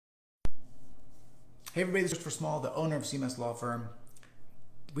Hey everybody, this is Christopher Small, the owner of CMS Law Firm.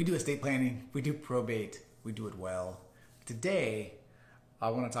 We do estate planning, we do probate, we do it well. Today, I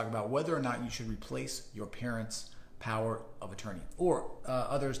want to talk about whether or not you should replace your parents' power of attorney or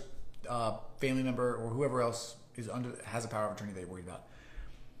others, family member or whoever else has a power of attorney that you're worried about.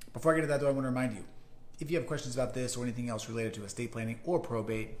 Before I get to that though, I want to remind you, if you have questions about this or anything else related to estate planning or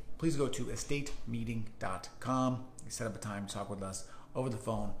probate, please go to estatemeeting.com. You set up a time to talk with us over the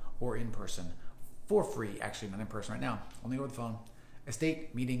phone or in person for free. Actually, not in person right now, only over the phone.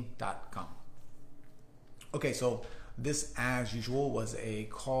 estatemeeting.com. Okay, so this, as usual, was a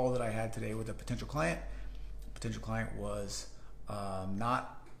call that I had today with a potential client. The potential client was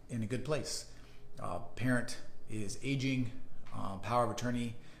not in a good place. Parent is aging, power of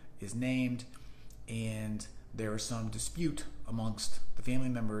attorney is named, and there is some dispute amongst the family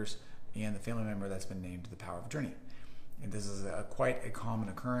members and the family member that's been named the power of attorney. And this is quite a common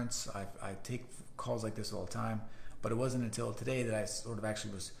occurrence. I take calls like this all the time, but it wasn't until today that I sort of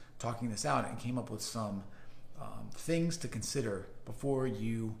actually was talking this out and came up with some things to consider before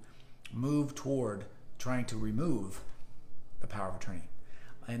you move toward trying to remove the power of attorney.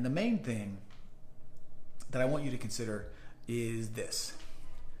 And the main thing that I want you to consider is this.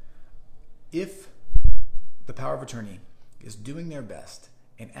 If the power of attorney is doing their best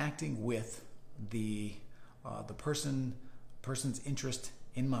and acting with the person's interest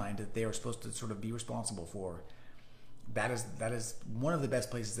in mind that they are supposed to sort of be responsible for, that is one of the best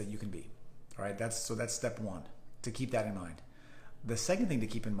places that you can be. All right, that's step one, to keep that in mind. The second thing to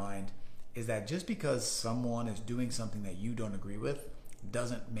keep in mind is that just because someone is doing something that you don't agree with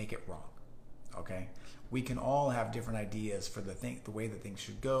doesn't make it wrong. Okay, we can all have different ideas for the way that things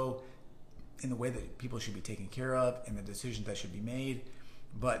should go, in the way that people should be taken care of, and the decisions that should be made.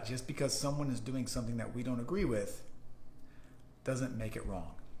 But just because someone is doing something that we don't agree with doesn't make it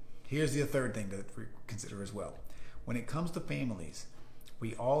wrong. Here's the third thing to consider as well. When it comes to families,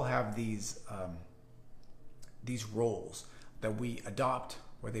 we all have these roles that we adopt,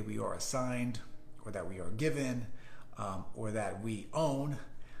 or that we are assigned, or that we are given, or that we own,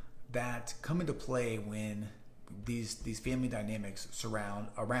 that come into play when these family dynamics surround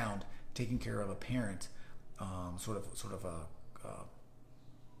around taking care of a parent,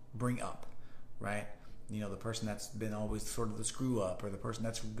 bring up, right? You know, the person that's been always sort of the screw up, or the person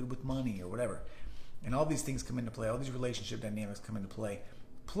that's good with money or whatever. And all these things come into play, all these relationship dynamics come into play.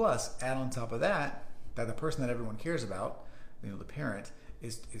 Plus, add on top of that, that the person that everyone cares about, you know, the parent,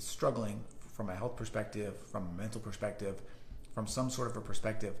 is struggling from a health perspective, from a mental perspective, from some sort of a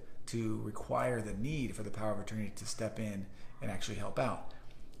perspective to require the need for the power of attorney to step in and actually help out.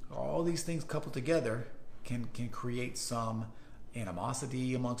 All these things coupled together can create some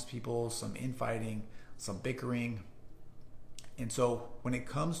animosity amongst people, some infighting, some bickering. And so when it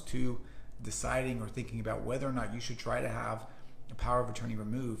comes to deciding or thinking about whether or not you should try to have a power of attorney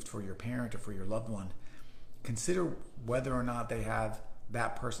removed for your parent or for your loved one, consider whether or not they have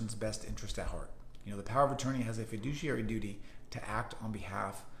that person's best interest at heart. You know, the power of attorney has a fiduciary duty to act on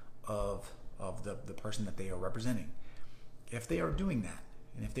behalf of the person that they are representing. If they are doing that,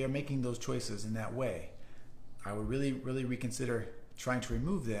 and if they are making those choices in that way, I would really, really reconsider trying to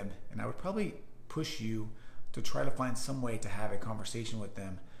remove them, and I would probably push you to try to find some way to have a conversation with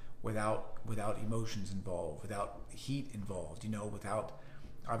them without emotions involved, without heat involved, you know, without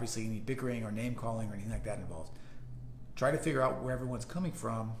obviously any bickering or name calling or anything like that involved. Try to figure out where everyone's coming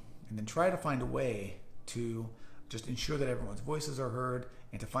from, and then try to find a way to just ensure that everyone's voices are heard,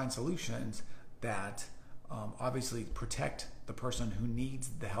 and to find solutions that obviously protect the person who needs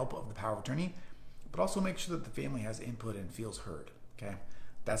the help of the power of attorney, but also make sure that the family has input and feels heard. Okay,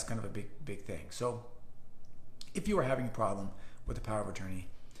 that's kind of a big thing. So if you are having a problem with the power of attorney,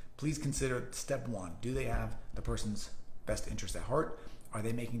 please consider step one. Do they have the person's best interest at heart? Are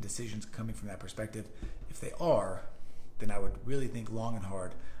they making decisions coming from that perspective? If they are, then I would really think long and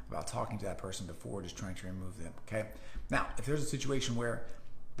hard about talking to that person before just trying to remove them. Okay, now if there's a situation where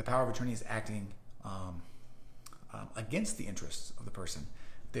the power of attorney is acting against the interests of the person,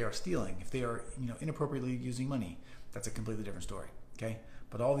 if they are stealing, if they are, you know, inappropriately using money, that's a completely different story. Okay,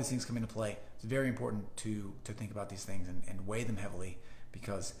 but all these things come into play. It's very important to think about these things and weigh them heavily,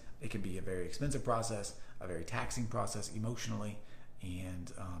 because it can be a very expensive process, a very taxing process emotionally,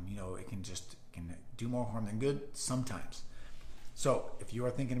 and you know, it can do more harm than good sometimes. So if you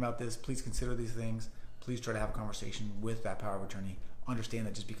are thinking about this, please consider these things. Please try to have a conversation with that power of attorney. Understand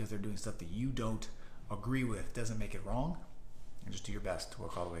that just because they're doing stuff that you don't agree with doesn't make it wrong, and just do your best to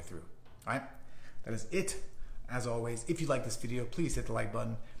work all the way through. All right, that is it. As always, if you like this video, please hit the like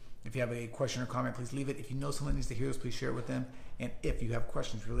button. If you have a question or comment, please leave it. If you know someone needs to hear this, please share it with them. And if you have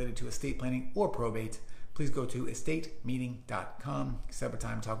questions related to estate planning or probate, please go to estatemeeting.com. Set up a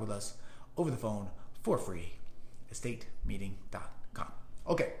time to talk with us over the phone for free. estatemeeting.com.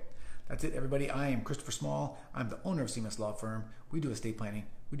 Okay, that's it, everybody. I am Christopher Small. I'm the owner of CMS Law Firm. We do estate planning.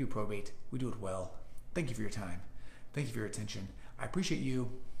 We do probate. We do it well. Thank you for your time. Thank you for your attention. I appreciate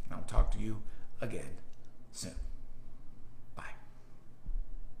you, and I'll talk to you again soon.